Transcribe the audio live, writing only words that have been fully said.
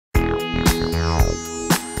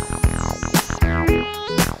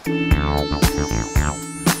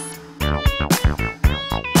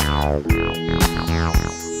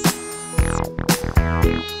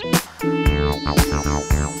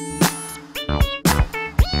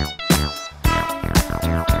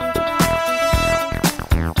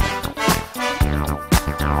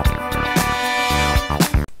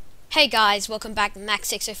Hey guys, welcome back.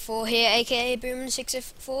 Max604 here, aka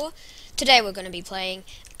Boomer604. Today we're going to be playing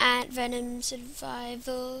Antvenom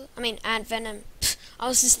Survival. Antvenom. I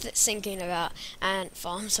was just thinking about Ant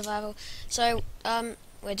Farm Survival. So,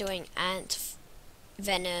 we're doing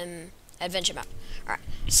Antvenom Adventure Map. Alright,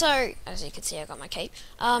 so, as you can see, I got my cape.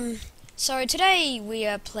 So today we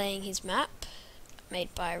are playing his map,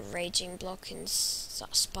 made by Raging Block and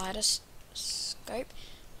Spider Scope.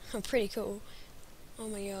 Pretty cool. Oh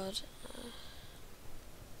my god.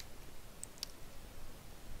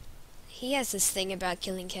 He has this thing about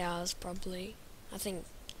killing cows, probably. I think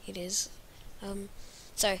it is.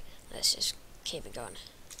 So, let's just keep it going.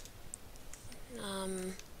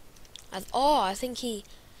 I think he...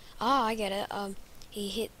 Oh, I get it. He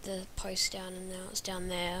hit the post down and now it's down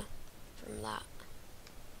there from that.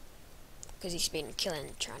 Because he's been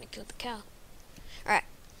trying to kill the cow. Alright,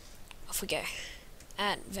 off we go.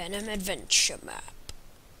 Antvenom Adventure Map.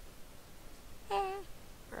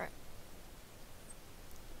 Alright.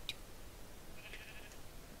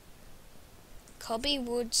 Cobby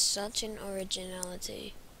Wood, such an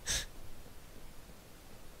originality.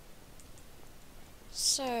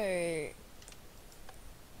 So...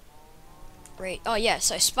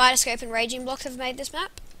 so Spider Scope and Raging Block have made this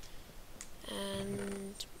map.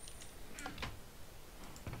 And...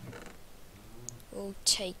 we'll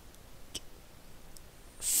take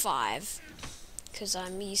 5. Because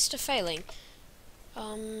I'm used to failing.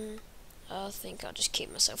 I think I'll just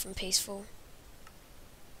keep myself in peaceful.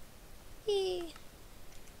 Yee.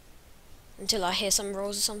 Until I hear some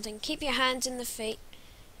rules or something. Keep your hands in the feet.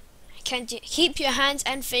 Keep your hands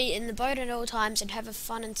and feet in the boat at all times and have a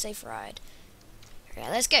fun and safe ride. Okay,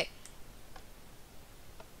 let's go.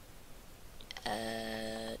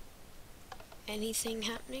 Anything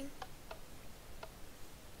happening?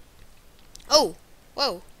 Oh!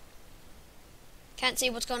 Whoa! Can't see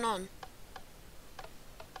what's going on.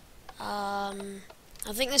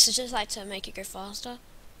 I think this is just like to make it go faster.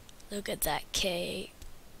 Look at that cape.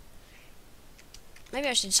 Maybe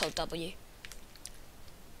I should just hold W.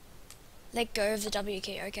 Let go of the W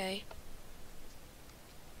key, okay.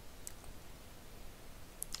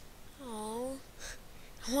 Oh,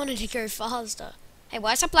 I wanted to go faster. Hey,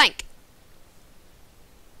 why is that blank?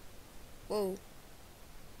 Whoa.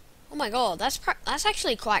 Oh my god, that's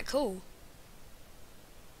actually quite cool.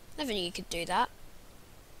 Never knew you could do that.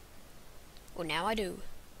 Well, now I do.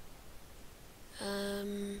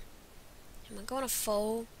 Am I going to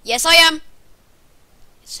fall? Yes, I am!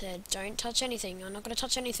 It said, don't touch anything. I'm not going to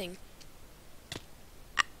touch anything.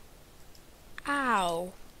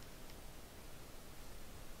 Ow.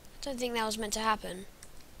 I don't think that was meant to happen.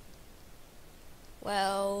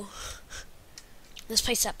 Well, let's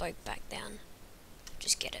place that boat back down.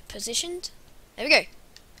 Just get it positioned. There we go.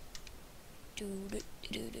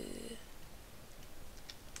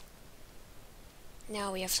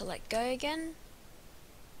 Now we have to let go again.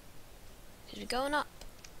 Because we're going up.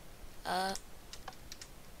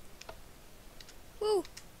 Woo.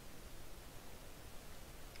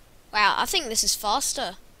 Wow, I think this is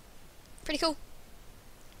faster. Pretty cool.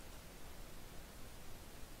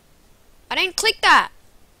 I didn't click that.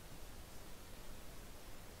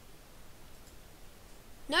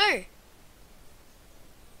 No.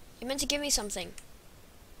 You meant to give me something.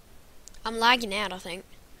 I'm lagging out, I think.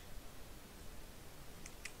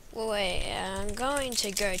 Wait, I'm going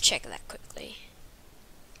to go check that quickly.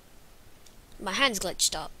 My hand's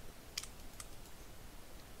glitched up.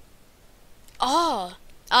 Oh,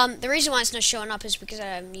 the reason why it's not showing up is because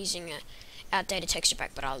I'm using an outdated texture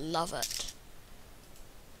pack, but I love it.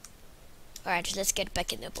 Alright, let's get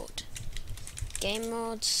back in the boat. Game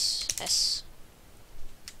modes, S.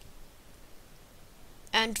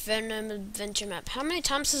 Antvenom Adventure Map. How many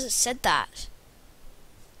times has it said that?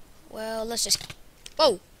 Well, let's just...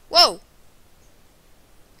 Whoa! Whoa!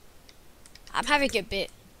 I'm having a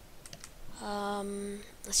bit.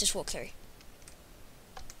 Let's just walk through.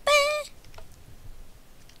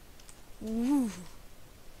 Ooh.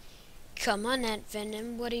 Come on,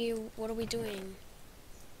 Antvenom. What are we doing?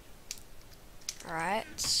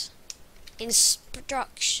 Alright.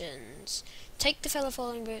 Instructions. Take the fellow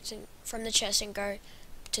falling boots from the chest and go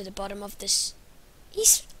to the bottom of this.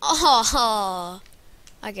 Oh,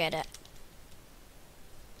 I get it.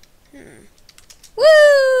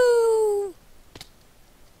 Woo!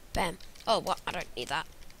 Bam. Oh, what? I don't need that.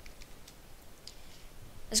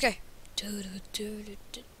 Let's go.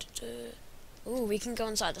 Ooh, we can go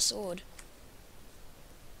inside the sword.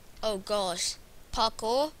 Oh gosh.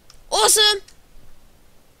 Parkour. Awesome!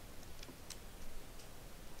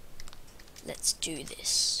 Let's do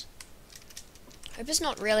this. Hope it's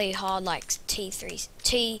not really hard like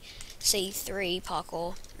T3 C3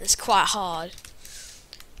 parkour. It's quite hard.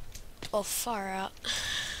 Oh, far out.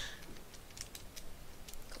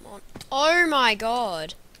 Come on. Oh my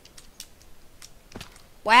god.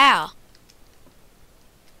 Wow.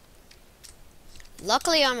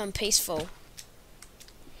 Luckily I'm on peaceful.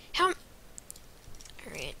 How...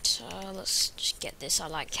 Alright, let's just get this. I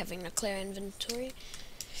like having a clear inventory.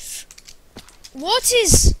 What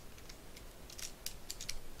is...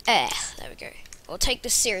 there we go. I'll take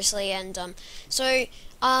this seriously, and I'm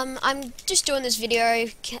just doing this video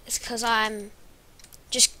because I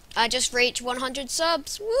just reached 100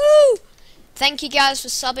 subs. Woo! Thank you guys for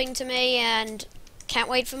subbing to me, and can't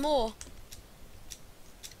wait for more.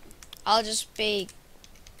 I'll just be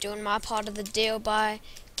doing my part of the deal by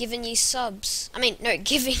giving you subs. I mean, no,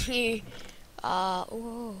 giving you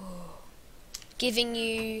giving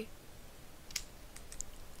you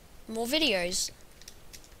more videos.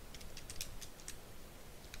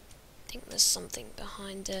 I think there's something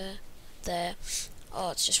behind there. Oh,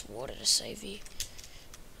 it's just water to save you.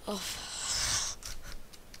 Oh.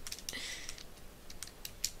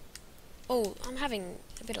 Oh, I'm having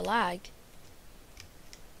a bit of lag.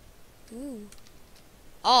 Ooh.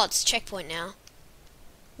 Oh, it's checkpoint now.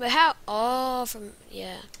 But how? Oh, from...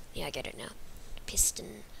 Yeah, I get it now.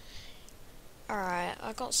 Piston. Alright,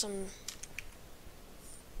 I got some...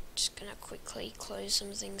 Just gonna quickly close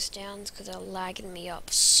some things down because they're lagging me up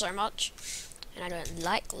so much. And I don't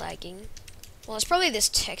like lagging. Well, it's probably this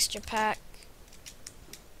texture pack.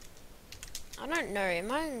 I don't know,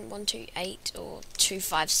 am I in 128 or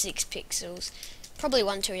 256 pixels? Probably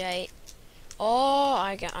 128. Oh,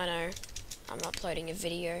 I know. I'm uploading a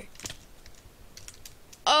video.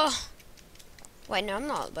 Oh! Wait, no, I'm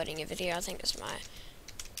not uploading a video. I think it's my...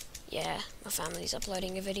 Yeah, my family's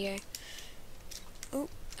uploading a video. Ooh.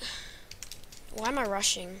 Why am I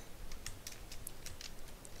rushing?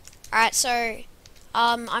 Alright, so...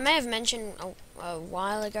 I may have mentioned a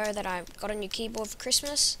while ago that I got a new keyboard for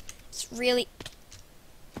Christmas. It's really...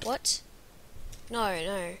 What?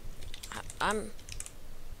 No. I'm...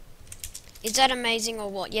 Is that amazing or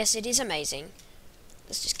what? Yes, it is amazing.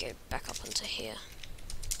 Let's just go back up onto here.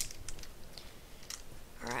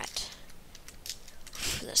 Alright.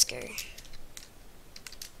 Let's go.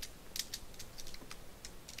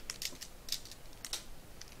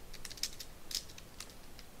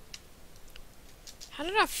 How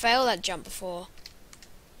did I fail that jump before?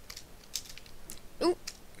 Ooh.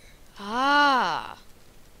 Ah.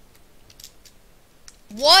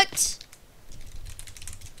 What?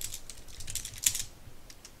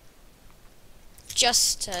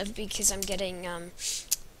 Just because I'm getting, where am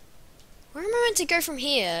I meant to go from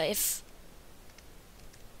here? If,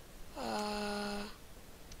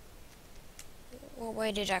 what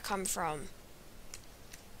way did I come from?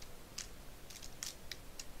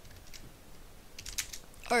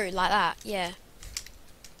 Oh, like that, yeah.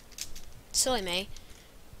 Silly me.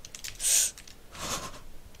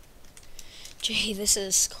 Gee, this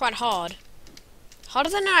is quite hard.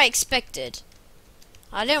 Harder than I expected.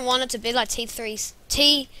 I didn't want it to be like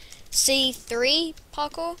TC3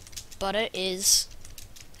 parkour, but it is.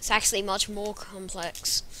 It's actually much more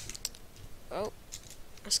complex. Oh,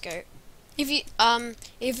 let's go. If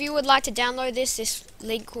you would like to download this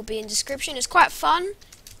link will be in description. It's quite fun.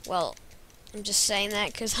 Well, I'm just saying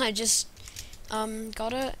that because I just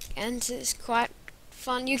got it, and it's quite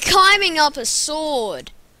fun. You're climbing up a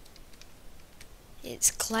sword.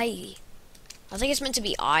 It's clay. I think it's meant to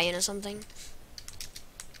be iron or something.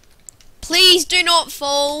 Please do not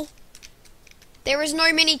fall. There is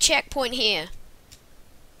no mini checkpoint here.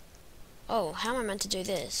 Oh, how am I meant to do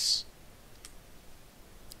this?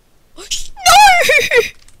 No!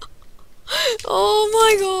 Oh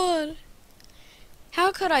my god.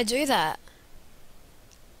 How could I do that?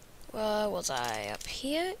 Was I up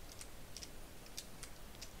here?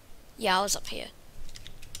 Yeah, I was up here.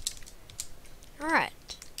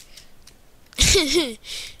 Alright.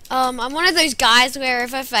 I'm one of those guys where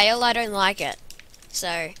if I fail, I don't like it.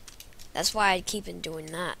 So, that's why I keep on doing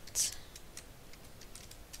that.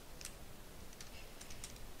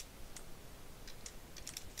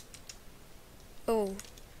 Oh.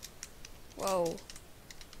 Whoa.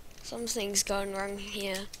 Something's going wrong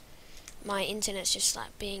here. My internet's just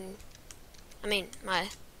like being... my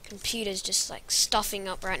computer's just like stuffing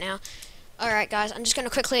up right now. Alright guys, I'm just gonna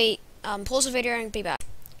quickly pause the video and be back.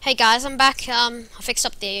 Hey guys, I'm back. I fixed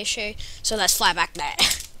up the issue, so let's fly back there.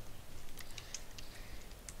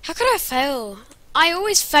 How could I fail? I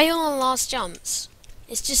always fail on last jumps.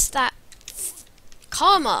 It's just that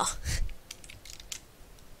karma.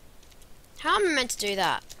 How am I meant to do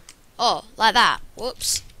that? Oh, like that.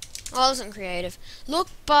 Whoops. Oh, I wasn't creative. Look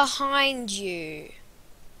behind you.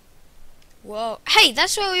 Whoa. Hey,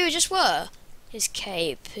 that's where we just were. His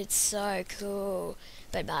cape. It's so cool.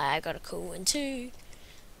 But I got a cool one too.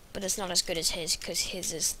 But it's not as good as his because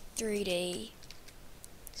his is 3D.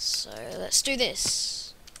 So let's do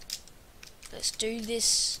this. Let's do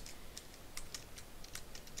this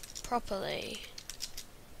properly.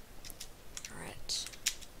 Alright.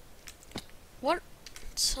 What?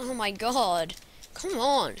 Oh my god. Come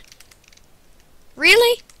on.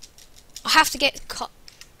 Really? I have to get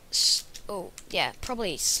oh, yeah,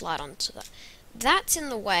 probably slide onto that. That's in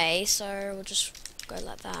the way, so we'll just go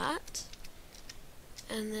like that.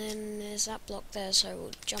 And then there's that block there, so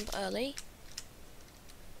we'll jump early.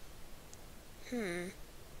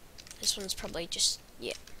 This one's probably just,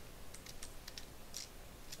 yeah.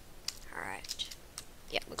 Alright.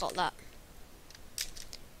 Yep, we got that.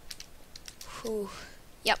 Whew.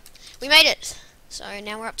 Yep, we made it! So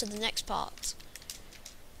now we're up to the next part.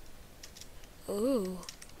 Ooh.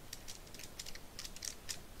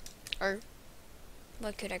 Oh.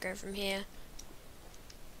 Where could I go from here?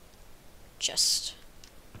 Just.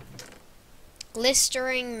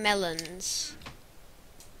 Glistering melons.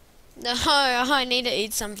 No, I need to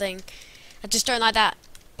eat something. I just don't like that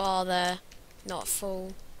bar there. Not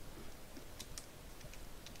full.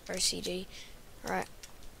 OCD. Right.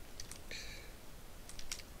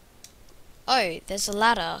 Oh, there's a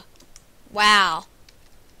ladder. Wow.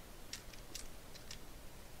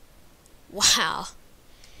 Wow.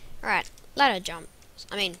 Alright, ladder jumps.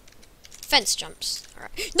 I mean, fence jumps.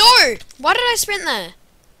 Alright. No! Why did I sprint there?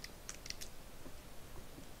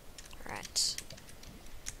 Alright.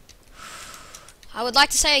 I would like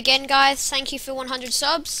to say again, guys, thank you for 100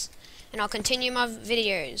 subs. And I'll continue my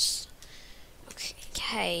videos.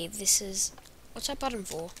 Okay, this is... What's that button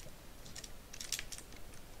for?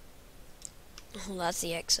 Oh, that's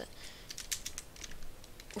the exit.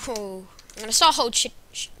 Oh, I'm gonna start hold shit.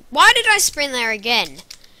 Why did I sprint there again?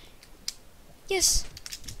 Yes.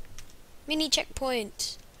 Mini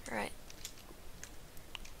checkpoint. Alright.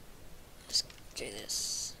 Let's do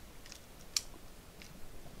this.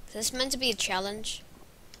 Is this meant to be a challenge?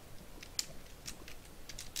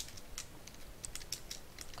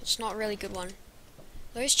 It's not a really good one.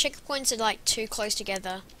 Those checkpoints are like too close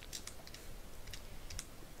together.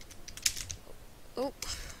 Oh.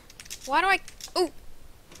 Why do I... Oh.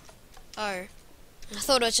 Oh. I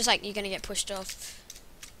thought it was just like you're gonna get pushed off.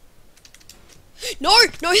 No!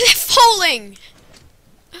 No, they're falling!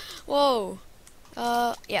 Whoa.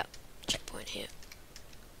 Yeah. Checkpoint here.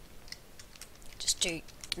 Just do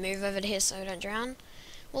move over to here so I don't drown.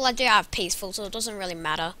 Well, I do have peaceful, so it doesn't really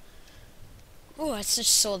matter. Oh, I just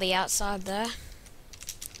saw the outside there.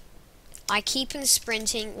 I keep on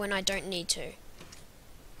sprinting when I don't need to.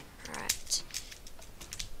 Alright.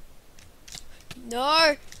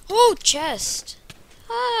 No! Oh, chest!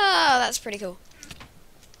 Ah, that's pretty cool.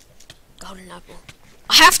 Golden apple.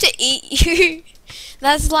 I have to eat you!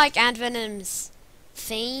 That's like Antvenom's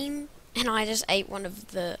theme, and I just ate one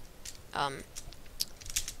of the, I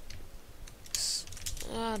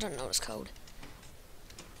don't know what it's called.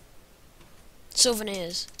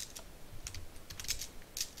 Souvenirs.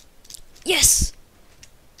 Yes!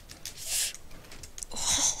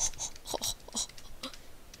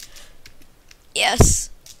 Yes!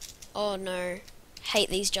 Oh no. Hate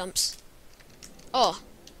these jumps. Oh,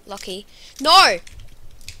 lucky. No!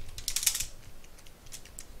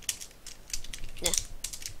 Nah.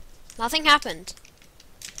 Nothing happened.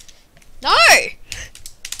 No!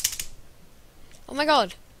 Oh my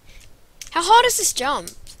god. How hard is this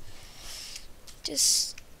jump?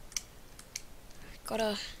 Just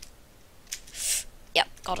gotta... Yep,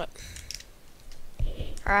 got it.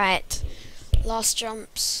 Alright. Last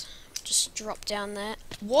jumps. Just drop down there.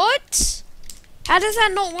 What? How does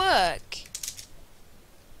that not work?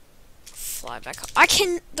 Fly back up. I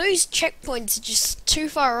can... Those checkpoints are just too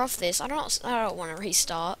far off this. I don't want to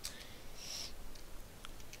restart.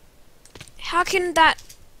 How can that...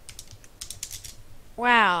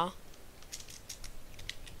 Wow.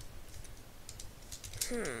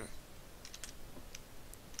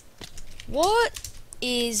 What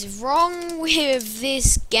is wrong with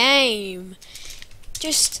this game?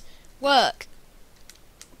 Just work.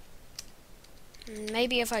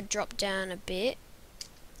 Maybe if I drop down a bit,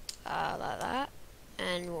 like that,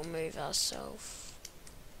 and we'll move ourselves.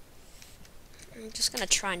 I'm just gonna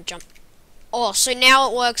try and jump. Oh, so now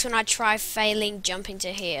it works when I try failing jumping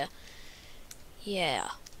to here. Yeah.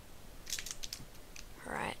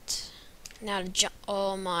 Right. Now to jump.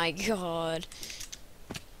 Oh my god.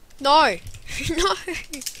 No! No!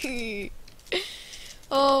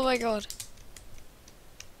 Oh my god.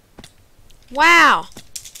 Wow!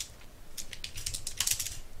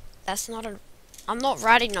 That's not a... I'm not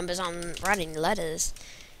writing numbers, I'm writing letters.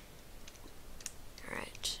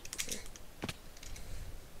 Alright.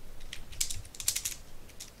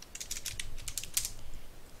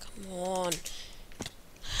 Come on.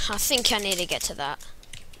 I think I need to get to that.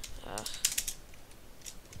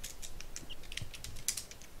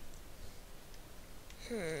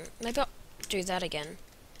 Maybe I'll do that again.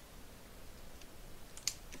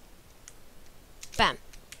 Bam.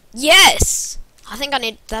 Yes! I think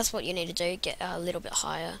that's what you need to do, get a little bit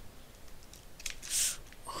higher.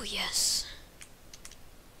 Oh, yes.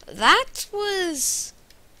 That was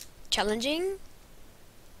challenging.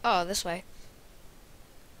 Oh, this way.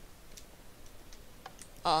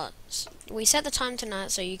 We set the time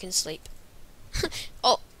tonight so you can sleep.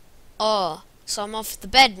 Oh, so I'm off the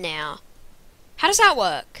bed now. How does that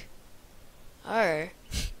work? Oh.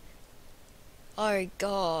 Oh,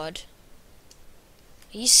 God.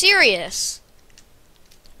 Are you serious?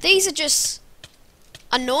 These are just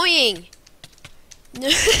annoying. No.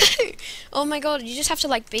 Oh my God, you just have to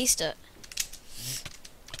like beast it.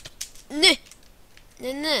 Nah.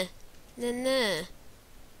 Nah, nah. Nah, nah.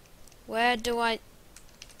 Where do I...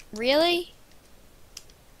 Really?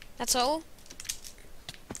 That's all?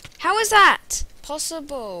 How is that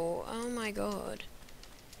possible? Oh my God.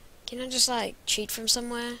 Can I just like cheat from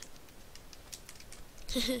somewhere?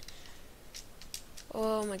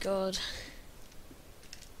 Oh my God.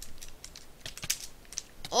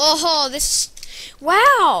 Oh, this...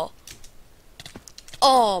 Wow!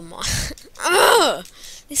 Oh my... Ugh!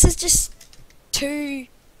 This is just too...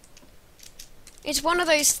 It's one of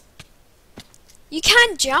those... You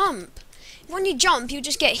can't jump. When you jump, you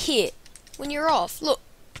just get hit. When you're off, look.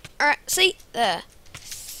 Alright, see? There.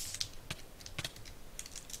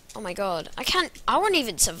 Oh my God. I won't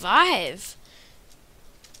even survive.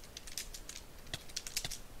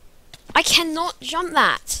 I cannot jump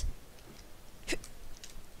that.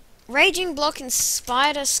 Raging Block and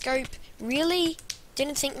Spider Scope really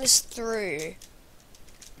didn't think this through.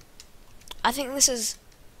 I think this is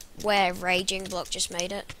where Raging Block just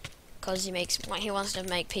made it. Because he wants to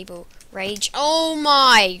make people rage. Oh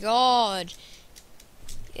my God.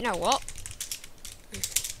 You know what?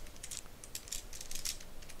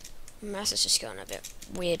 Mouse is just going a bit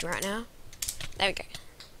weird right now. There we go.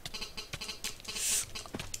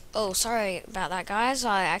 Oh, sorry about that, guys.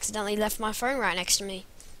 I accidentally left my phone right next to me.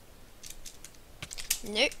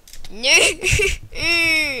 No. No.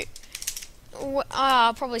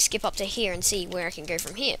 I'll probably skip up to here and see where I can go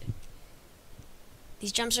from here.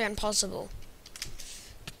 These jumps are impossible.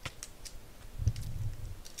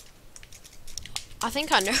 I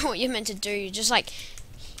think I know what you're meant to do. You just like,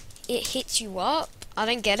 it hits you up. I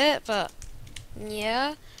don't get it, but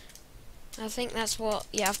yeah. I think that's what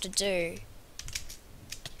you have to do.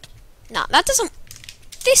 Nah, that doesn't...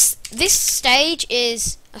 This stage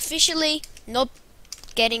is officially not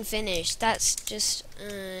getting finished. That's just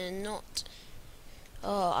not...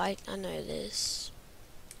 Oh, I know this.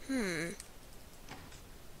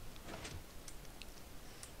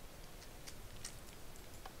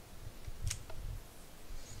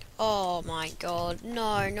 Oh my God,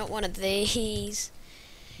 no, not one of these.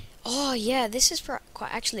 Oh yeah, this is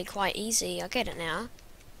actually quite easy. I get it now.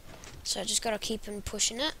 So I just gotta keep on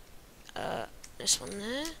pushing it. This one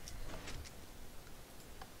there.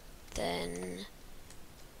 Then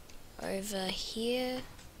over here.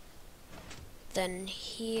 Then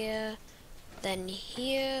here. Then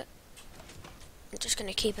here. I'm just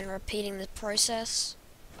gonna keep on repeating the process.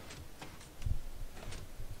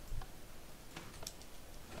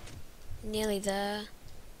 Nearly there.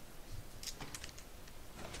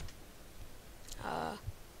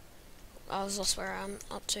 I was lost where I'm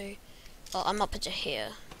up to. Oh, I'm up to here.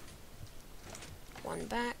 One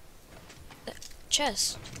back.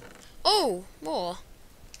 Chest. Oh, more.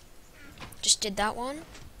 Just did that one.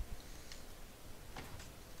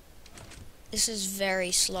 This is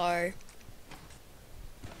very slow.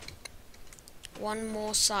 One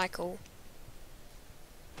more cycle.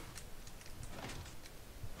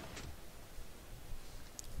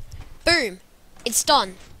 Boom! It's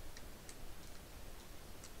done.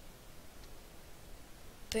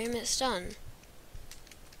 Boom, it's done.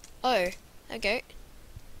 Oh, okay.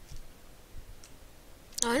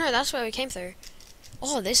 Oh no, that's where we came through.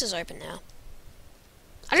 Oh, this is open now.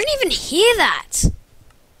 I don't even hear that!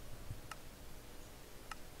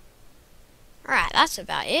 Alright, that's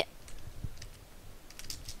about it.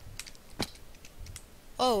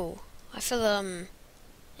 Oh, I feel,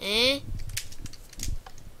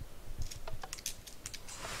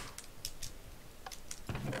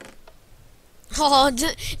 Oh,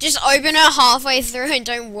 just open it halfway through and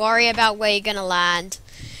don't worry about where you're gonna land.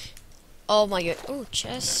 Oh my god. Oh,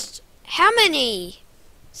 chest. How many?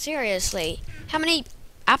 Seriously. How many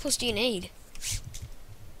apples do you need?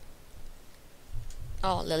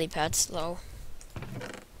 Oh, lily pads. Lol.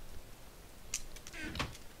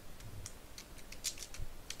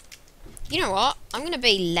 You know what? I'm gonna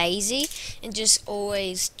be lazy and just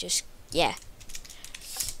always yeah.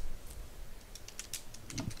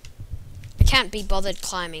 I can't be bothered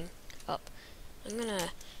climbing up. I'm gonna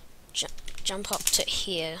jump up to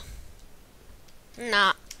here.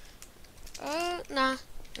 Nah. Nah.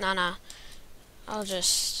 I'll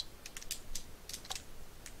just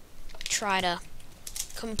try to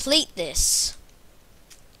complete this.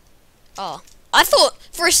 Oh. I thought,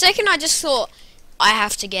 for a second I just thought, I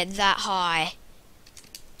have to get that high.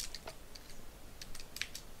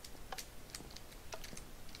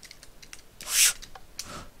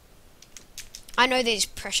 I know these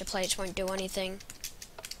pressure plates won't do anything.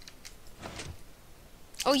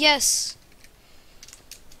 Oh, yes.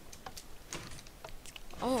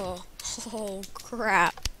 Oh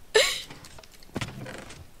crap.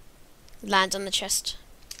 Land on the chest.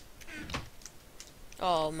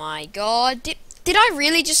 Oh my god. Did I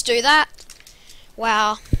really just do that?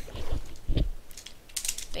 Wow.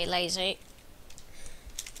 Be lazy.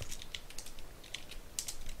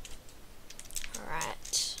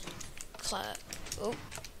 Alright. Oh.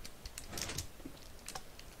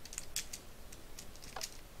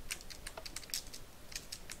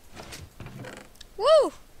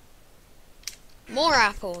 Woo! More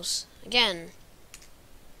apples. Again.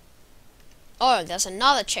 Oh, there's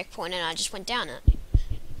another checkpoint and I just went down it.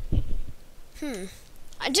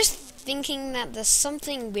 I'm just thinking that there's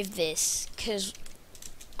something with this, because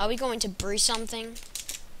are we going to brew something?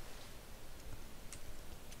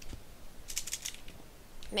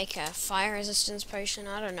 Make a fire resistance potion?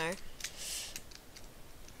 I don't know.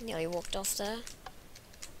 Nearly walked off there.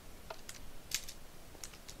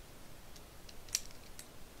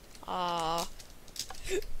 Oh,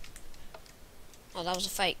 that was a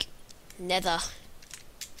fake. Nether.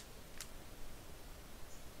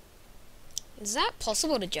 Is that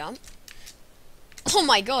possible to jump? Oh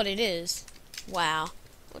my god, it is. Wow.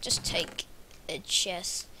 We'll just take a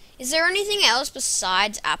chest. Is there anything else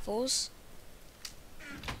besides apples?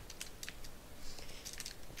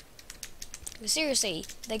 But seriously,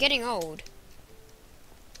 they're getting old.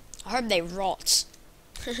 I hope they rot.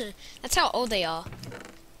 That's how old they are.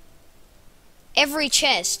 Every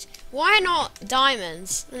chest. Why not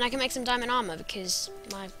diamonds? Then I can make some diamond armor because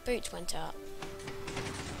my boots went out.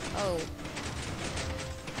 Oh.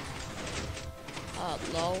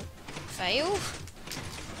 Lol. Fail?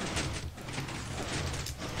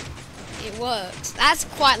 It works. That's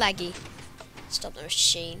quite laggy. Stop the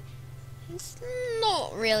machine. It's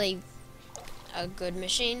not really a good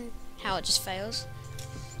machine, how it just fails.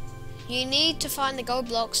 You need to find the gold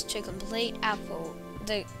blocks to complete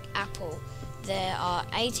the apple. There are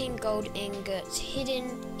 18 gold ingots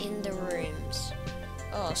hidden in the rooms.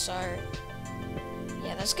 Oh, so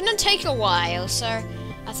yeah, that's gonna take a while, so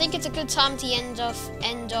I think it's a good time to end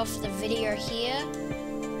off the video here.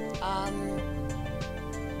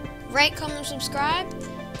 Rate, comment, subscribe.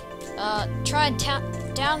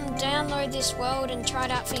 Download this world and try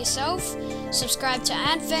it out for yourself. Subscribe to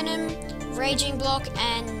Antvenom, Raging Block,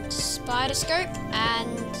 and Spider Scope,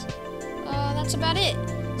 and that's about it.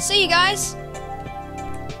 See you guys.